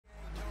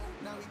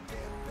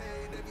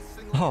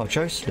Oh,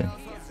 Jocelyn.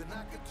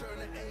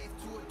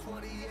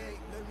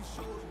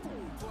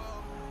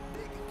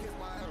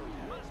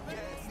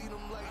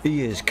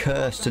 He is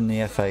cursed in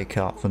the FA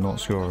Cup for not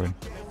scoring.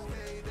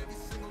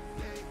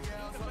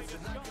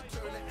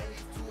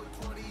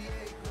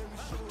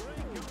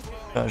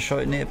 Shot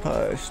it near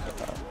post.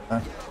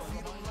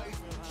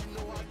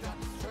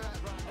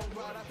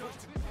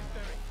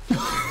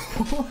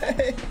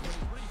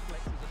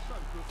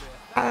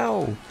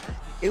 Ow!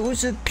 It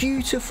was a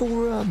beautiful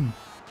run.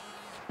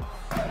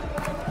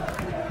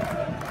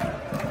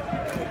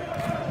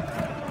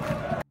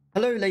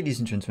 Hello ladies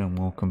and gentlemen,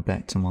 welcome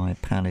back to my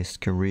Palace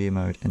career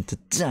mode, and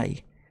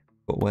today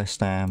we've got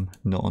West Ham,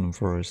 Nottingham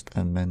Forest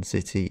and Man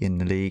City in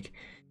the league.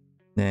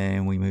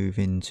 Then we move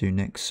into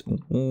next,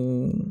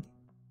 a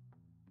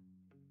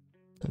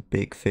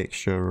big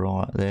fixture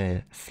right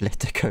there,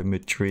 Atletico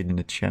Madrid in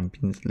the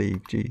Champions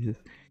League. Jesus,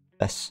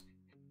 that's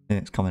the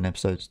next coming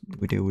episodes.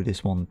 We deal with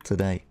this one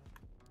today.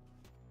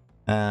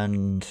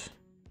 And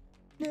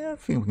yeah, I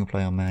think we can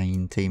play our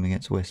main team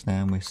against West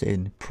Ham. We're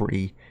sitting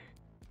pretty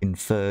in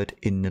third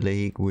in the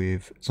league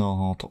with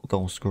Zaha top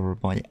goal scorer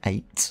by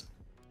 8.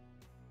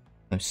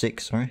 No,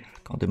 6, sorry.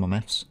 Can't do my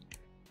maths.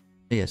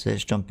 So yeah, so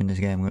let's jump in this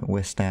game with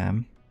West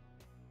Ham.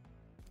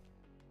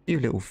 A few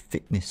little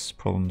fitness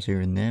problems here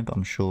and there, but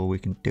I'm sure we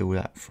can deal with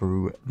that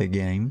through the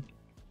game.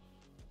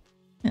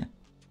 Yeah.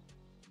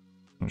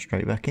 Go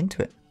straight back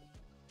into it.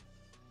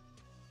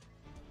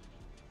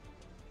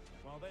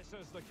 Well, this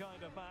is the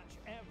kind of match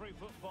every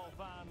football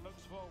fan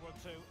looks forward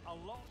to. A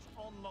lot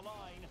on the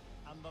line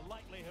and the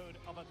likelihood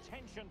of a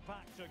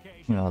tension-packed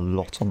occasion. Yeah, a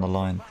lot on the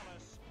line.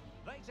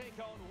 They take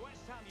on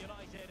West Ham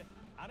United,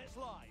 and it's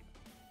live.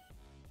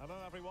 Hello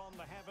everyone,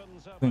 the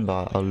heavens are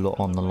Like a lot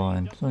on the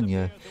line. It's only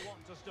a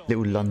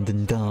little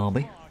London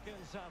derby.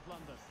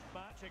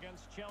 Match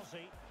against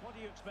Chelsea. What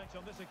do you expect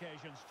on this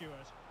occasion, Stuart?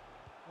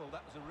 Well,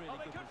 that was a really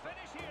good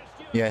finish here,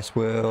 Stuart. Yes,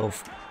 we're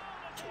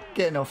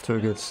getting off to a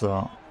good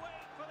start.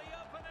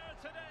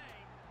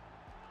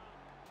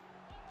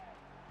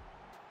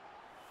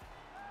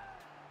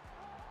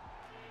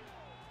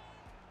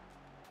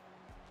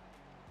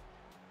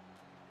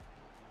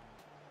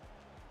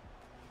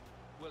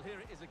 Well, here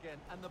it is again,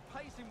 and the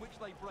pace in which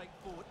they break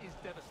forward is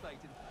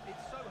devastating.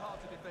 It's so hard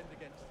to defend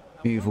against.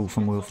 Beautiful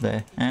from Wolf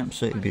there,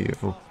 absolutely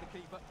beautiful.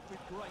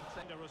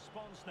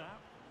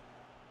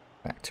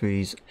 Back to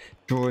his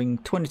drawing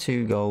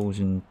 22 goals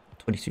in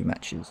 22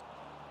 matches.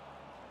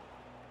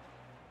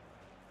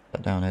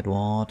 Put down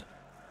Edouard.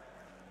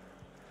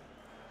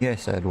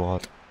 Yes,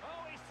 Edouard.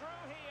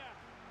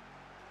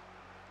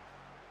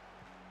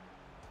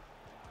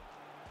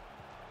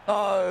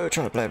 Oh,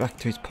 trying to play it back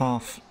to his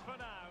path.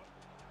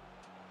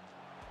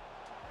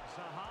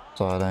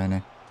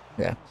 SZN.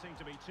 Yeah. Seem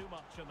to be too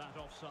much in that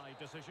offside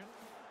decision.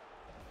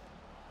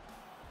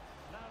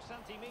 Now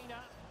Santimina.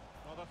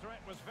 Well, the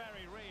threat was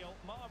very real.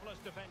 Marvellous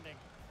defending.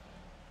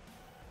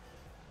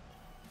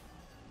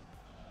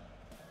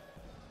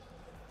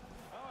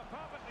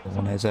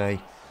 One Eze.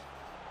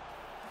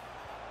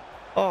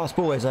 Oh, it's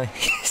ball Eze.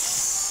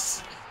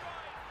 Yes.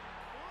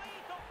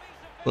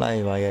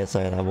 Play by Eze.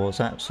 That was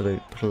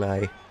absolute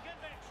play.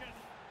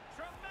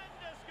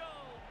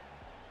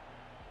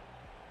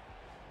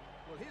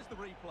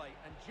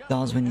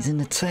 Does when he's in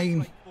the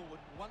team.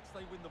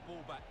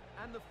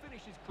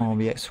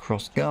 RBX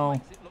across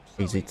goal.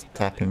 Easy to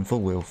tap in for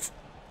Wilf.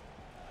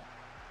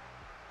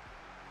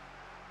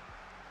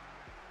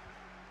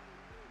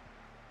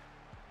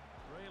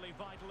 Really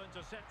vital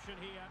interception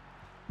here.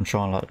 I'm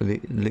trying like a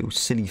little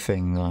silly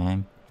thing that I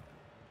am.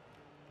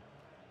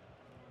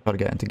 Try to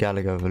get into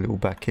Gallagher with a little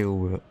back heel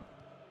with it.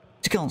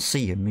 You can't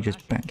see him, he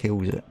just back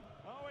heels it.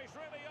 Oh, he's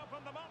really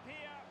opened them up here.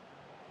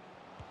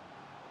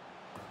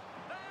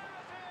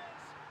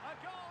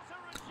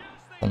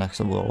 And that's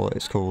what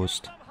it's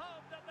caused.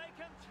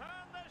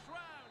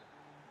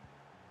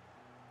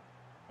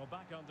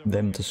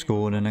 Them to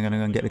score, and then they're going to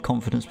go and get the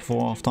confidence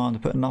before half time to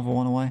put another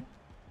one away.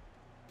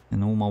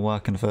 And all my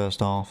work in the first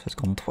half has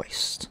gone to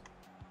waste.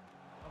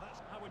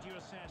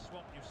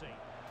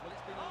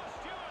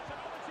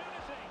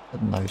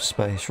 No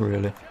space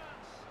really.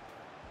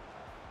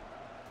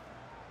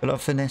 But I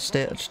finessed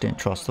it, I just didn't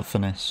trust the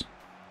finesse.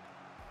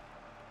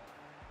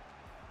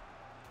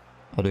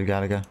 I'll do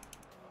Gallagher.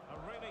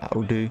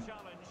 That'll do.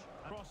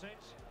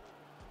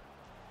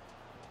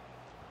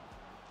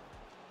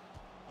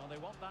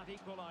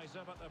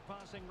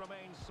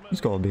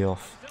 He's got to be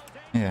off.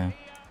 Yeah.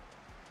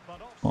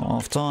 Not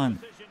half time.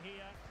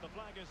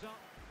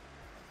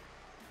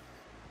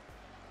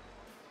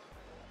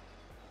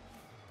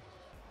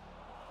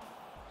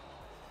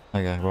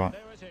 Okay, right.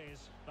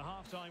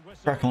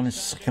 Crack on this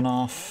second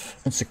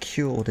half and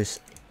secure this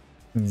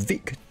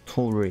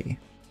victory.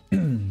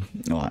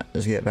 Right,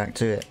 let's get back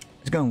to it.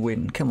 Let's go and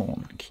win. Come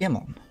on. Come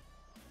on.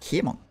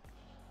 Come on.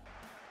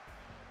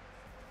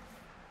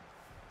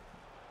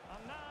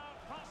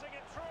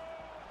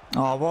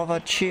 Oh, what have I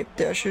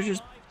chipped it? I should have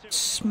just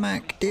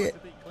smacked it.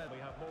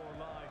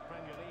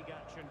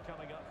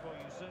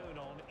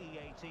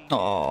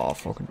 Oh,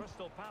 fucking.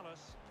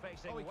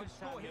 facing Oh, he can West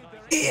Ham score here,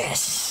 United. Derek.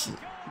 Yes!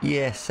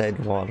 Yes,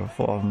 Edward. I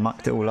thought I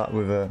mucked it all up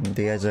with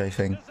the Eze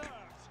thing. Deserved.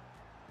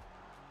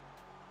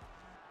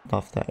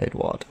 Love that,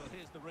 Edward. Well,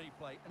 here's the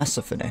replay. And That's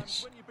a sometimes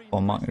finesse. when you've been Oh,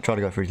 I might pressed try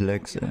to go hard, for his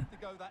legs you there. have to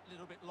go that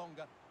little bit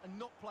longer and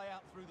not play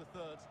out through the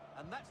thirds,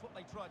 and that's what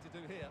they tried to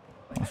do here.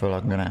 I feel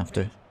like I'm going to have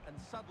to. And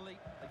suddenly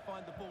they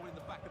find the ball in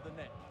the back of the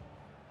net.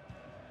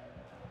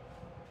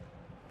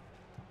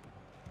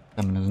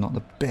 Stamina's not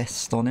the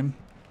best on him.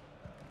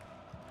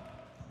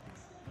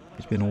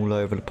 He's been all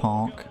over the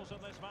park. Goals on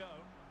this match.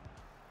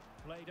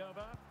 Played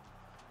over.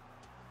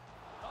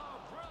 Oh,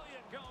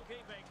 brilliant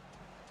goalkeeping.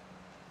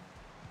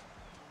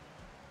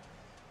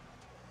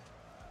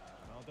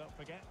 Well, don't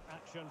forget,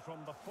 action from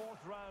the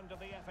 4th round of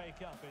the FA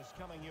Cup is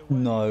coming your way.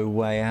 No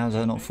way. How's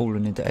that not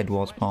fallen into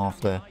Edward's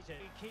path there?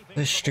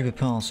 This stupid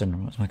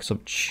passing. Let's make a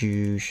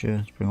substitution.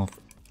 Let's bring off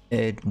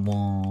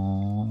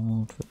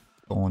Edward.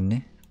 On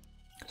there.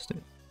 Let's do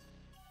it.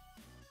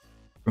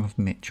 Bring off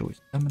Mitchell.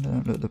 His stamina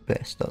don't look the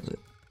best, does it?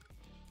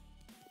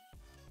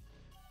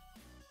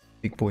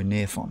 Big boy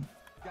near fun.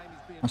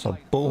 That's a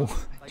ball.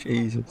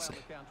 Jesus.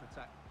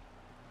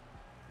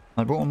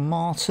 I brought on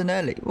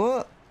Martinelli.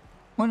 What?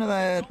 When have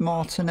they had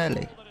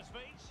Martinelli?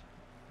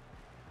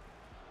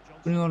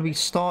 We're going to be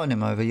starting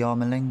him over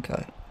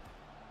Yarmolenko.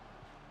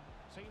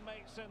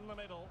 Teammates in the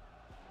middle.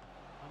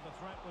 And the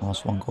threat was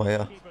Nice one,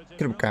 Guaya.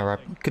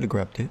 Could have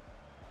grabbed it.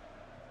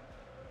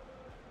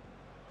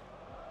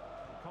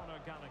 Conor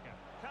Gallagher.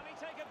 Can he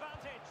take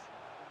advantage?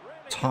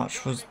 Really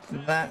Touch was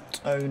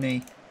that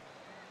only.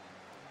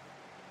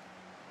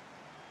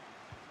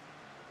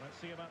 Let's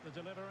see about the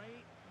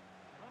delivery.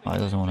 Oh, he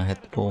doesn't want to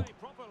head the ball.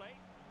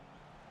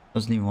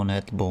 Doesn't even want to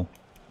head the ball.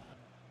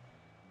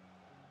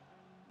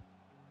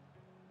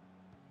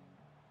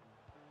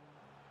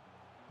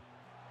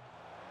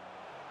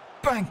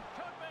 Bang!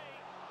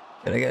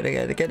 Get it.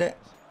 And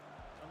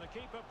the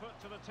keeper put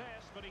to the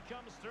test, but he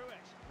comes through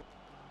it.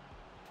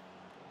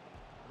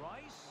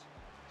 Rice.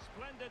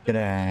 Splendid. Get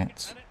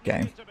out.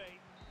 Game.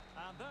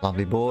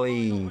 Lovely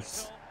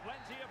boys.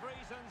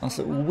 That's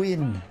a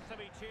win.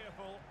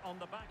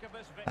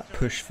 That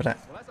push for that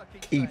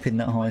keeping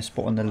that high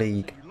spot in the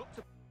league.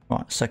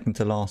 Right, second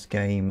to last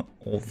game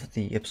of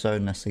the episode,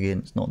 and that's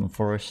against Nottingham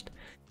Forest.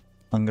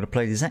 I'm going to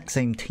play the exact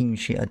same team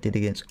sheet I did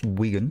against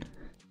Wigan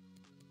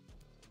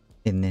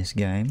in this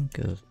game,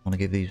 because I want to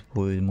give these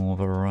boys more of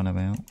a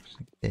runabout.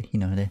 You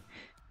know, their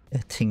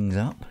things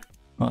up.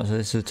 Right, so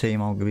this is the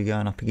team I'm going to be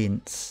going up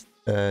against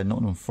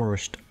Nottingham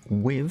Forest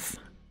with.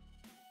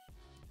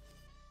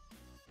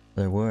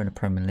 They were in the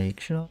Premier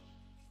League, should I?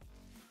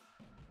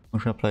 Or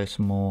should I play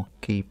some more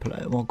key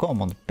players? Well, I've got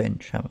them on the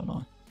bench, haven't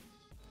I?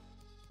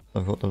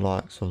 I've got the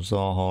likes of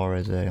Zaha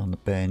Eze on the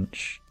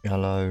bench,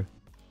 Yellow.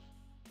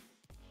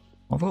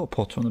 I've got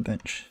Potter on the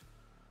bench.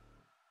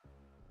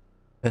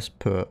 Let's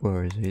put,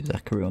 where is he?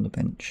 Zachary on the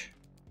bench.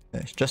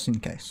 Yes, just in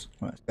case.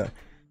 Right, let's go.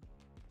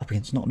 Up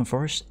against Nottingham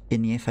Forest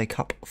in the FA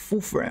Cup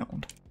 4th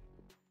round.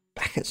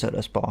 Back at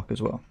Selhurst Park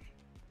as well.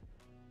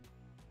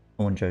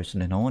 I want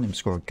Jocelyn. I want him to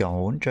score a goal.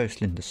 I want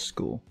Jocelyn to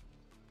score.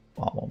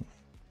 Wow.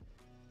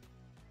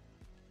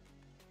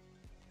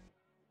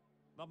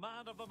 The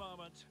man of the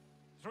moment.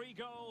 3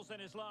 goals in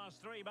his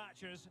last 3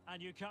 matches,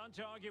 and you can't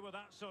argue with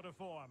that sort of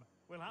form.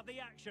 We'll have the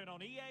action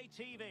on EA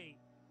TV.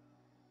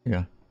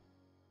 Yeah.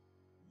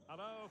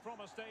 Hello from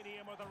a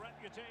stadium with a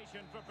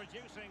reputation for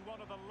producing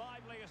one of the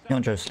liveliest... Come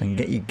on, Jocelyn,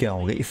 get your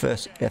goal. Get your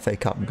first FA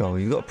Cup goal.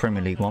 You've got a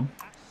Premier League one.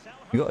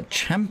 You've got a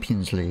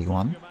Champions League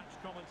one.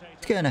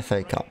 Let's get an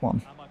FA Cup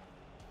one.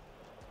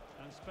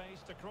 And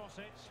space to cross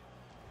it.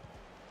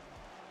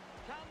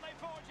 Can they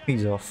forge it?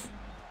 He's off.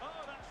 Oh,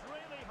 that's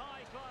really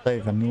high class.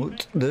 Save and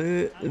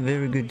the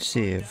very good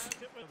save.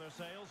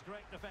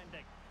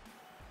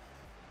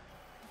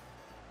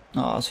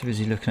 Oh, so is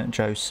he looking at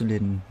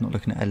Jocelyn, not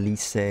looking at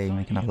Elise,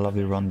 making a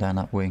lovely run down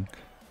that wing.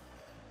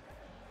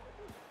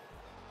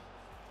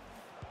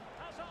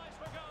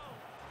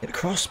 Hit the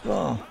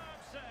crossbar.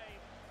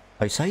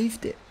 Oh, he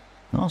saved it.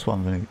 Nice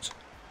one, Vanoots.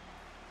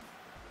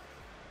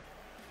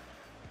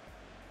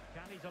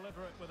 Can he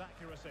deliver it with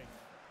accuracy?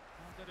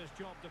 Did his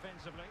job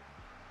defensively.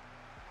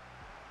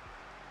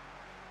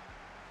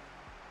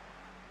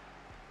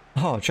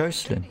 Oh,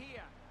 Jocelyn.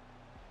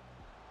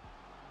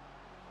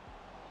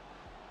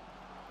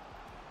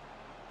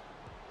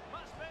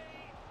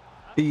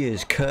 He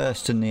is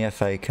cursed in the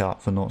FA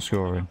Cup for not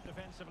scoring.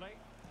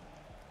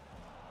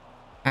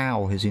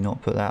 How has he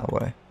not put that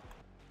away?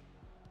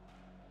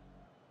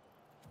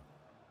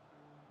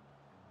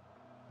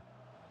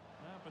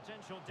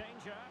 Potential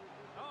danger.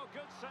 Oh,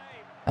 good save.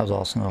 I was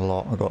asking a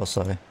lot, I gotta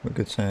say, but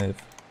good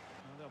save.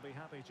 They'll be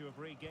happy to have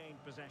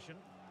regained possession.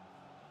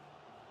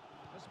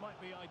 This might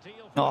be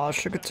ideal. Oh,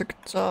 sugar took a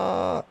touch.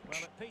 Well,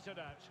 it petered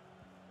out.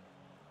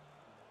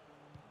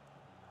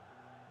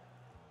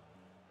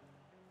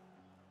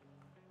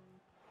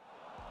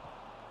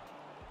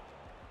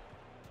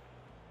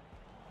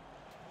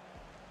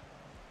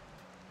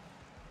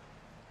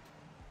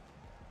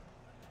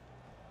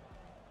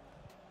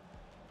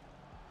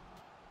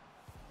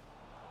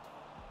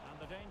 And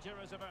the danger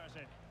is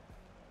averted.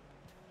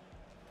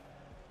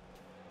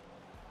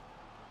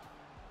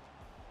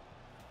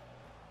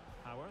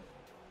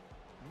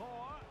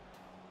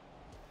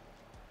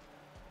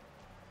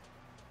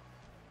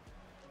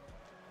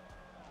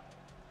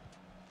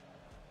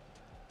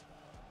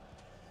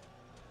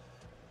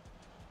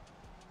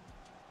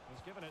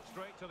 given it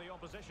straight to the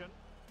opposition.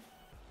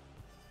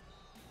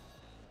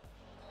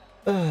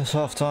 It's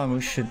half time.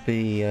 We should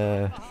be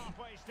in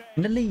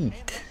the lead.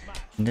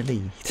 In the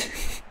lead.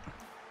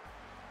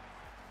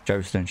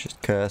 Jocelyn's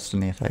just cursed in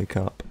the FA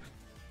Cup.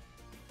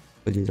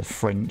 But he's a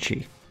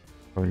Frenchie.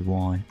 Probably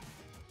why.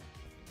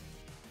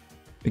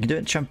 We can do it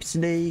in Champions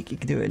League. You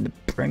can do it in the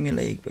Premier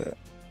League, but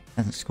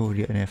hasn't scored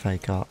yet in the FA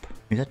Cup.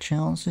 He's had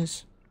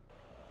chances.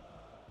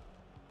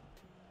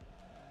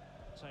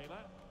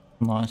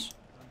 Nice.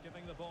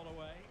 Giving the ball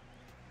away.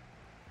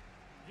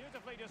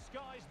 Beautifully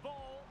disguised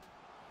ball.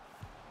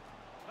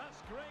 That's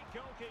great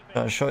goalkeeping.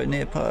 Got a shot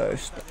near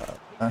post. He's so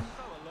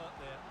alert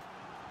there.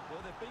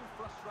 Well, they've been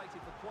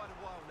frustrated for quite a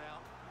while now,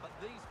 but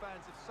these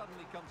fans have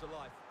suddenly come to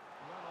life.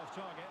 Well off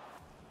target.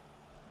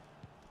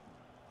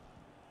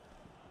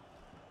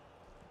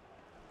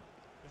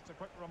 Just a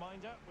quick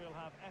reminder, we'll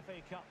have FA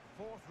Cup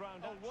 4th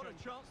round action. Oh, what a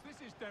chance this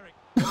is, Derek.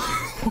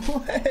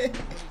 What? His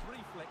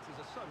reflexes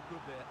are so good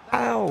there. That's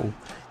Ow!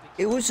 fantastic.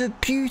 It was a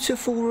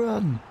beautiful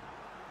run.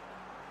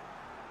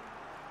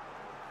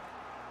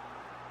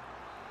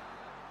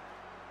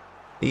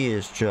 He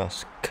is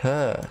just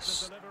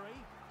cursed. Delivery.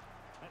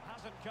 It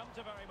hasn't come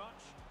to very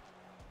much.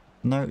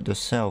 Note to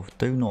self,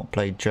 do not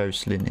play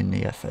Jocelyn in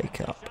the FA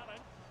Cup.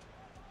 Challenge.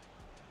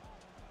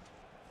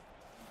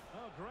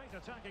 Oh,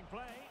 great attacking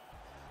play.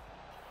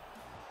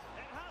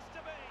 It has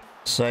to be.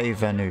 Save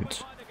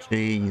Vanut.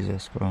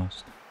 Jesus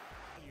Christ.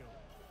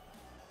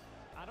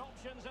 And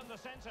options in the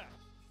centre.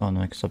 Trying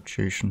to make a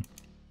substitution.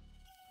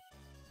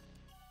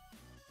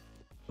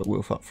 But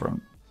Wilf up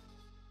front.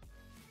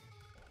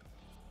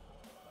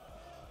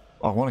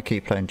 I want to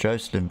keep playing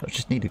Jocelyn, but I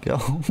just need a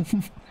goal.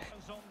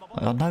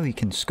 I know he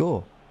can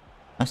score.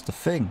 That's the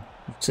thing.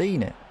 I've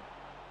seen it.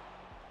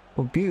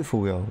 What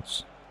beautiful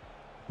goals.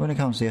 When it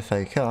comes to the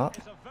FA Cup,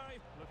 It's a very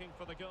looking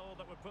for the goal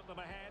that would put them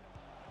ahead.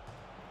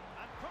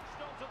 And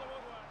pushed onto the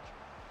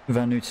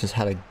woodwork. Vanut has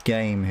had a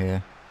game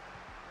here.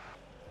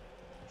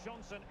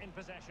 Johnson in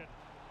possession.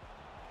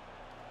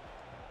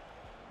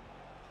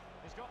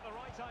 He's got the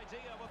right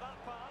idea with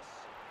that pass.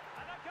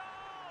 And a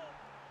goal!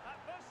 At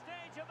this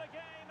stage of the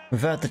game. We've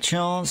had the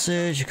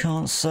chances, you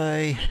can't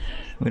say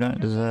we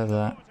don't deserve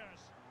that.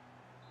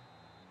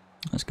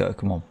 Let's go,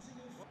 come on.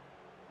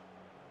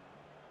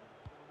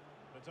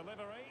 The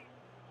delivery.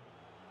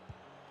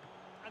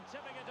 And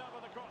tipping it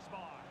over the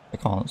crossbar. I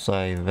can't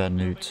say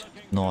Vanut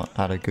not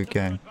had a good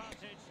game.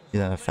 He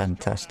had a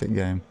fantastic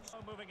game.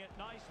 Moving it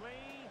nicely.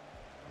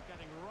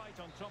 Getting right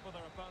on top of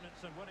their opponents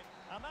and winning.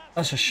 And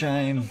That's a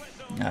shame.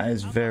 That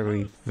is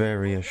very,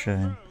 very a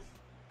shame.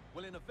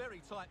 Well, in a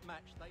very tight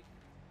match, they...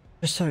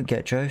 Just don't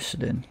get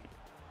Jocelyn.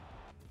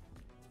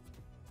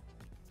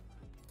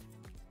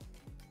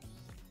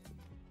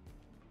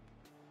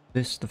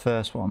 This is the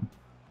first one.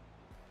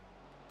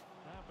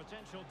 Now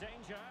potential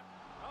danger.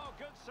 Oh,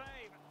 good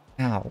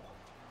save. Ow.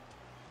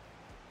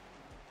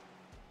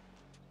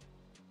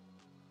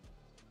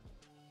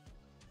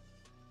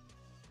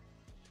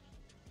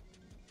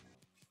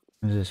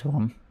 Who's this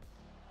one?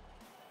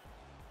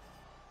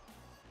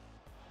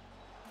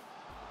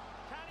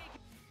 Can he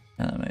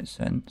Yeah, that makes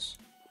sense.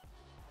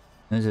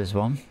 There's this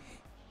one.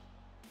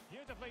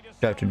 beautifully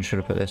disguised Jocelyn should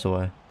have put this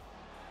away.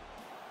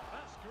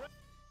 That's great.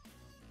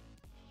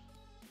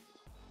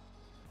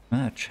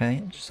 Ah,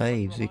 change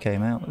saves. He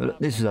came out. Look,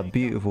 this is a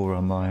beautiful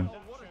run by him. Oh,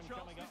 what a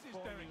chance this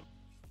is, Derek.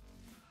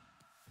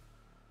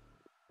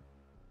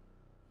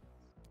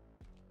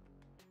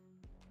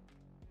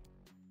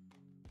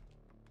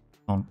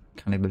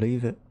 Can you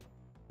believe it?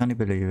 Can you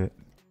believe it?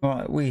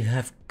 Alright, we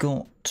have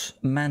got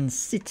Man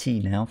City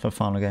now for the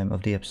final game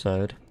of the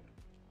episode.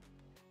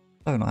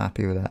 So not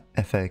happy with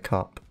that FA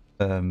Cup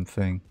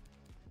thing.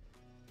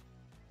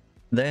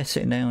 They're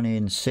sitting down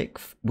in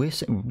 6th. We're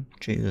sitting,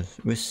 Jesus,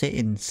 we're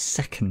sitting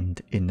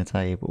 2nd in the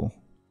table.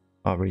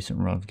 Our recent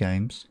run of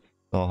games.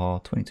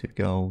 Zaha, 22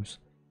 goals.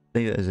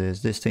 Leave it as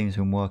is. This team's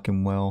been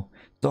working well.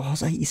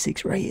 Zaha's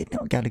 86 rated,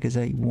 not Gallagher's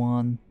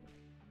 81.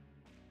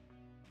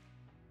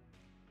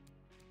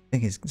 I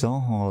think it's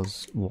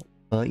Zaha's, what,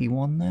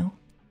 31 now?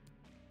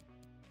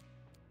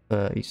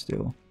 30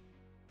 still.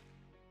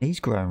 He's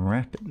growing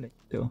rapidly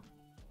still.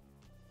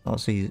 I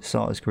see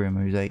start his career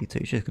when he was 82.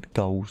 He's just got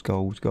goals,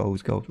 goals,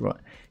 goals, goals. Right,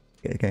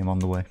 get the game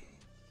underway.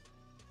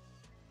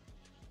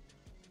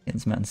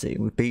 Against Man City.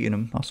 We've beaten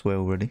them, I swear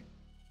already.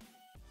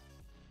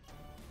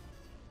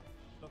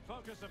 The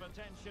focus of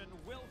attention,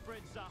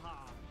 Wilfried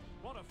Zaha.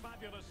 What a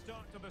fabulous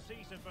start to the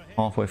season for him.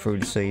 Halfway through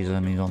the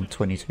season, he's on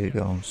 22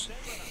 goals.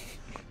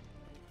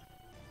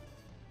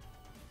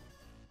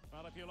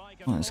 Well, if you like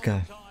Right, let's go.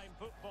 time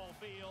football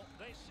feel,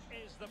 this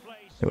is the place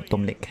They've got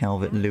Dominic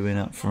Calvert-Lewin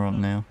up front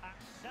now. at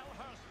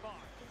Selhurst Park.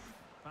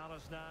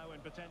 Palace now in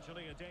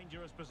potentially a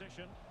dangerous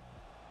position.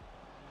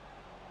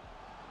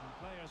 And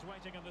players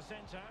waiting in the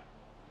centre.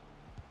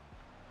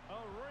 Oh,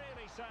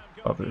 really sound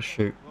goal. Over the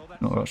shoot, Well,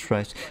 that's not rush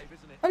face. save,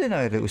 isn't it? I didn't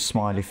know there was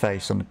smiley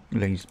face on the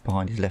leaves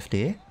behind his left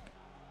ear.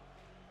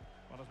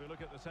 Well, as we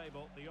look at the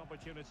table, the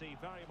opportunity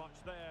very much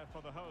there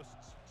for the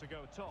hosts to go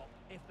top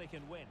if they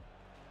can win.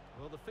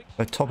 Well, the fixture...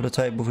 So top of the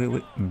table, we. In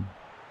it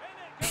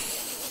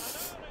goes.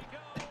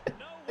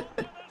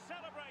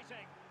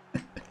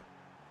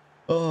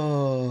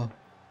 Oh.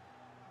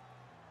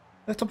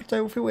 Let's top of the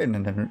table for win,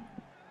 and then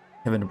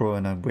Kevin De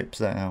Bruyne whips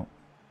that out.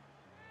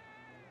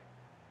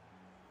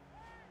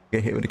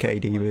 Get hit with a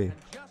KDB.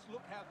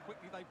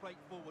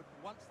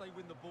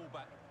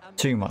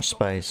 Too much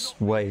space.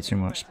 Way too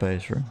much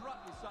space for him.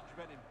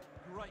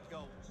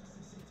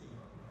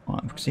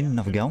 Right, we've seen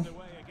another goal.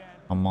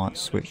 I might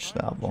switch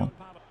that one.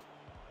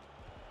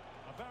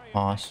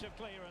 Nice.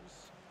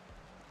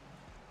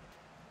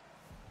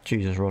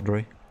 Jesus,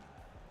 Rodri.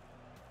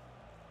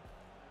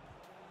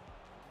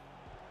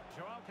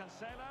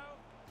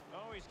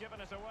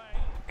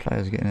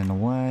 Players getting in the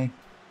way.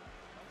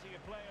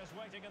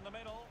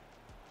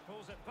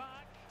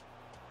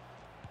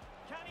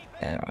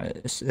 Yeah, right,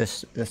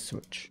 let's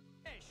switch.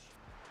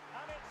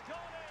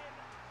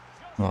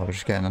 Well, we're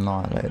just getting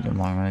annihilated at the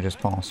moment. They're just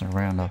passing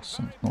around us.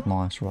 It's not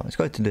nice. Right, let's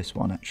go to this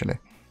one actually.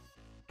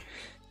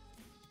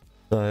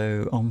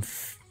 So on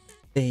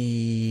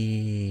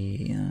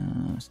the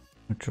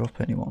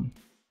drop anyone.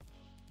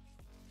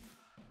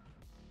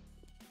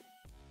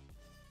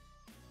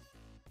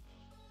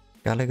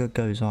 Gallagher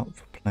goes up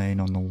for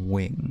playing on the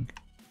wing.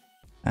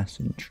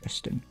 That's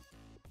interesting.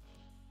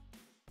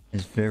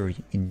 It's very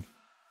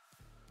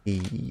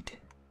indeed.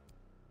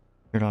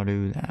 Should I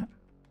do that?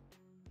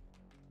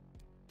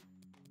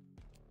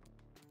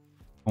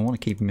 I want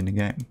to keep him in the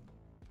game.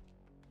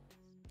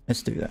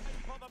 Let's do that.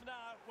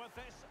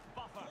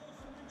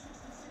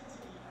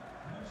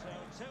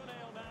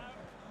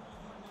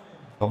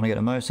 I want to get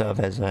the most out of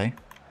Eze. I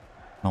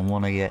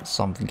want to get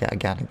something out of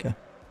Gallagher.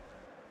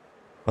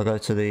 If I go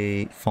to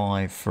the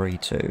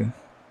 5-3-2,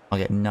 I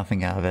get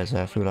nothing out of Eze.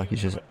 I feel like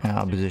he's just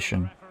out of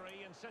position.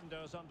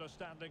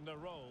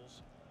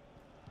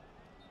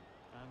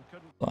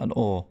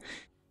 Or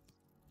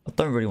I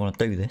don't really want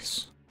to do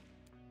this.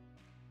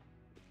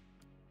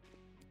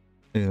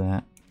 Do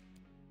that.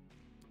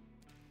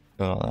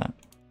 Go like that.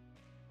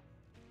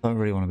 Don't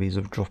really want to be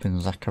sort of dropping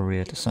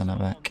Zakaria to centre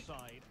back.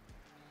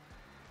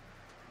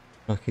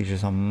 Like he's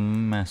just a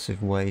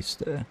massive waste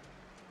there.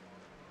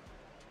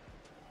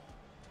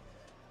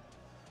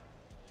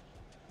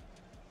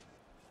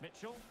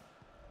 Mitchell.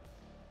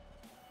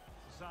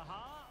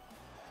 Zaha.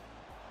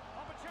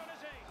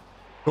 Opportunity.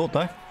 Good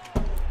though.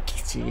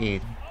 Get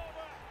in.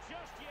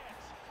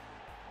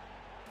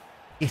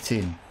 Get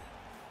in.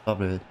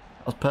 Lovely.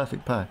 That was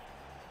perfect play.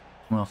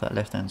 Went off that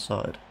left hand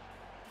side.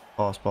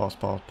 Pass, pass,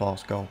 pass,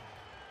 pass, goal.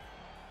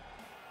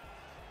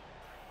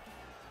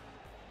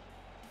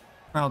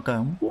 Crowd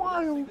going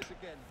wild.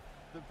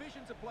 The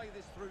vision to play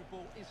this through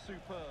ball is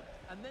superb,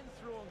 and then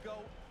through on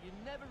goal, you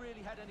never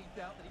really had any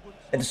doubt that he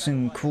wouldn't.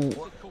 Edison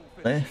caught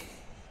there.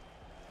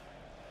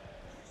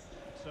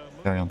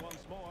 Carry on. I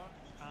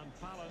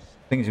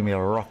think it's gonna be a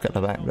rock at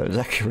the back though.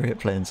 Zakaria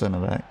playing centre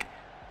back.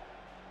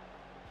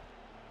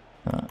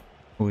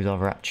 All his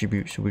other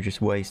attributes were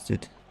just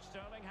wasted.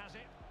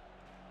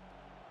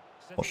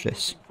 Watch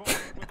this.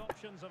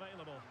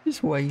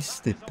 Just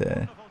wasted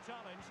there.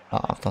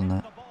 Ah, I've done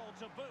that.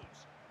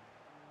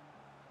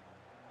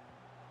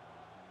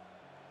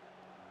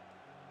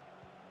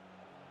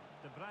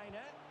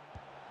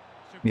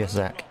 Yes,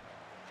 Zach.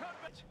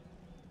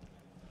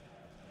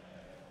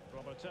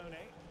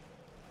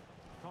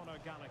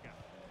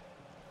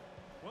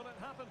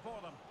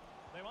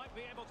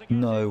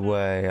 No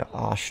way.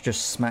 Oh, I should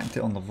just smacked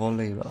it on the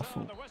volley, but I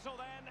thought.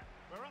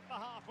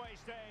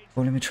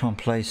 Well, let me try and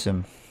place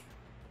him.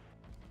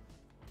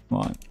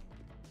 Right.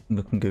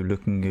 Looking good,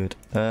 looking good.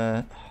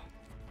 I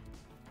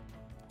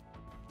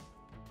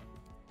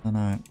don't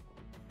know.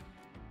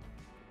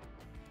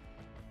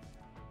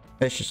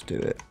 Let's just do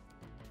it.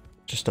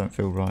 Just don't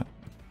feel right.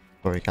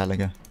 Sorry,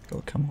 Gallagher.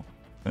 Gotta come on.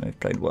 But they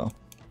played well.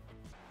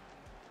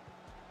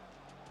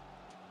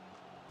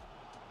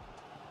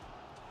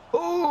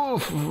 Oh!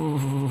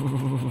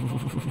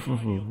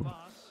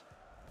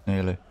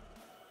 Nearly.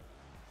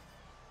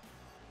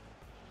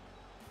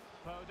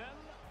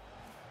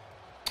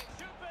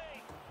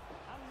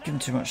 Give them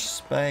too much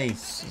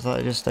space. It's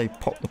like just they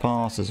pop the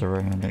passes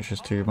around. It's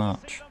just too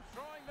much.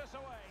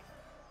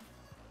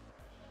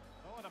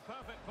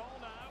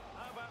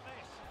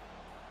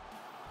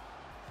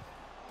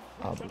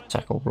 Oh,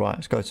 tackle. Right,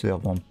 let's go to the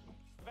other one.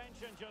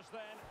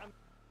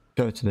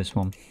 Go to this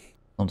one.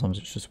 Sometimes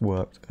it's just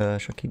worked.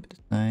 Should I keep it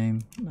the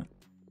same? No.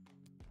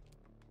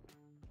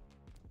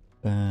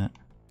 That.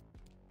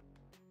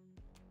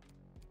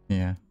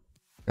 Yeah.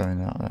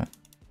 Going out there.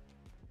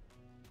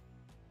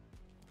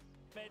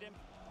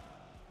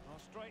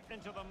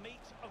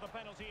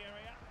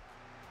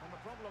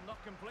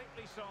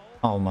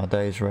 Oh my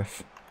days,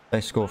 ref.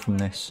 They score from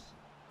this.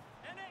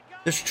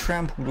 Just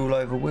trampled all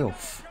over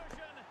Wilf.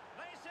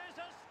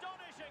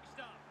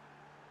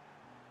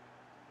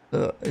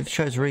 Look, it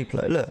shows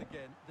replay. Look.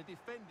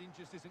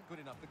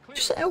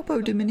 Just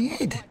elbowed him in the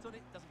head.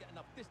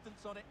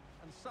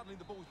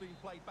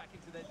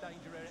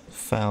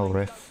 Foul,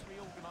 ref.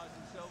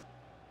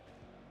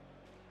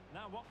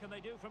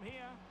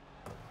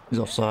 He's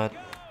offside.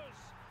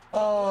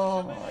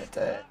 Oh my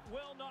day.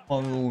 What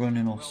are we all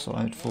running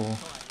offside for?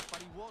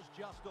 But he was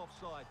just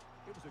offside.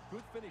 It was a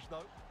good finish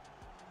though.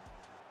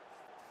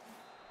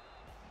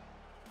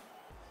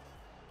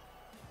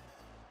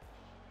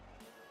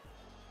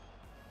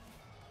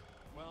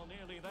 Well,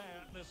 nearly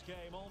there. This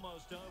game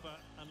almost over.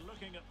 And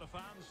looking at the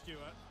fans,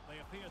 Stuart, they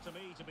appear to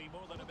me to be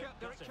more than a bit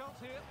gutted. Chance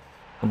here.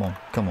 Come on,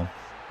 come on.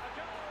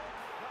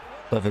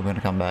 Don't think we're going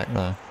to come back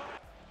though.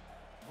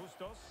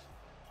 Bustos.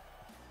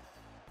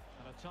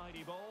 And a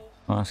tidy ball.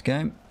 Nice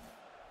game.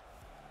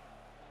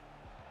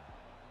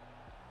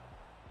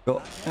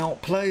 Got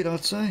outplayed,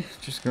 I'd say.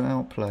 Just got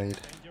outplayed.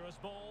 Dangerous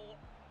ball.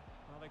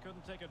 Well, they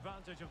couldn't take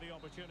advantage of the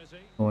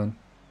opportunity. Annoying.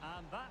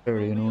 And that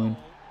Very will be annoying.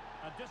 all.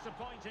 A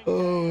disappointing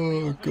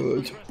Oh, game for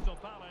good. Crystal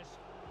Palace.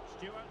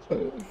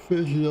 Stuart.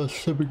 Finishing our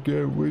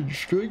 7-game win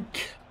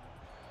streak.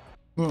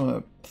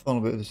 Right,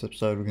 final bit of this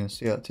episode, we're going to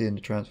see out to the end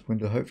of transfer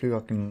window. Hopefully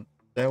I can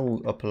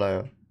sell a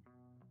player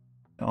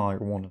that I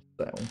want to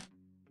sell.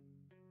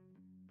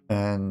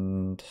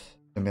 And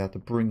then be able to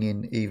bring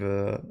in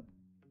either...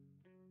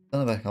 I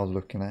don't know what I was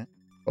looking at.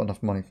 Got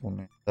enough money for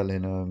me.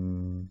 Selling,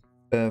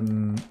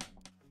 I'm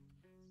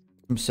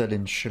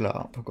selling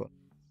Slashtaq.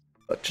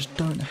 I just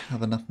don't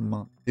have enough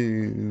money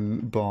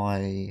to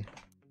buy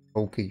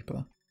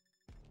goalkeeper.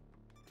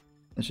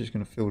 That's just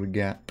going to fill the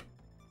gap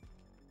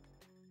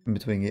in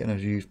between getting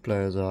those youth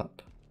players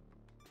up.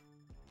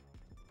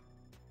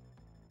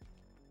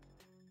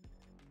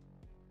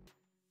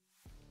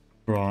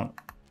 Right,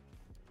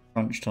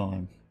 crunch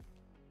time.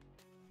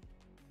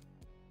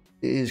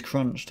 It is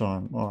crunch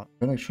time. Alright,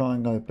 I'm going to try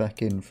and go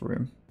back in for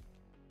him.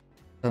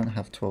 I don't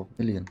have 12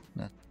 million,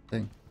 that's the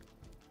thing.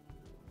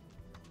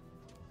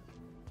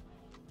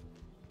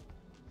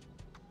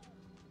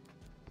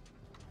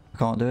 I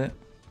can't do it.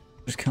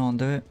 Just can't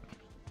do it.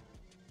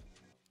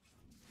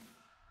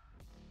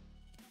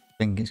 I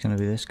think it's going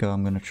to be this guy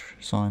I'm going to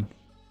sign.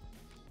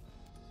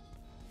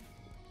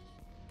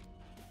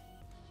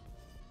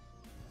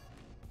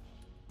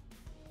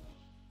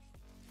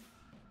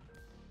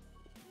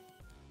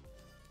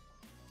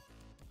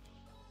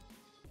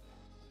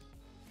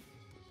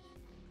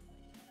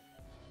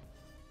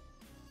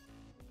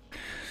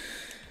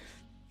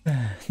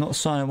 Not a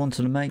sign I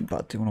wanted to make, but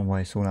I didn't want to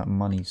waste all that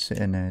money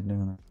sitting there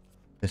doing it.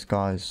 This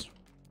guy's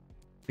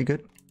pretty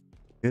good.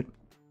 Good.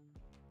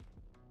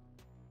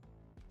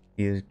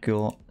 He has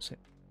got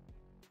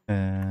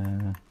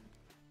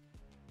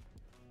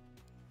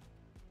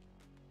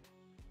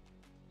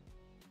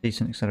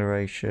decent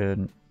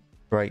acceleration,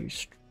 great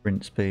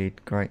sprint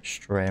speed, great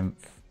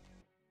strength,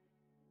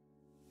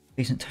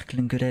 decent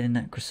tackling, good heading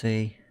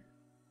accuracy,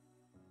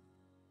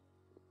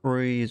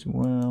 free as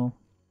well.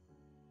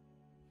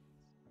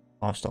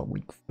 5-star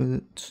weak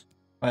foot.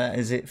 That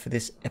is it for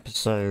this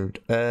episode.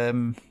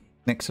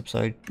 Next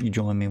episode, you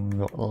join me when we've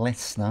got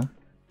Leicester,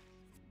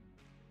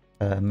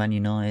 Man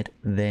United,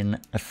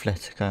 then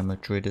Atletico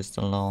Madrid as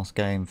the last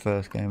game,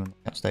 first game of the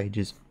knockout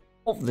stages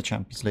of the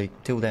Champions League.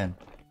 Till then,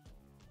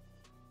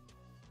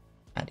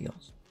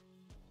 adios.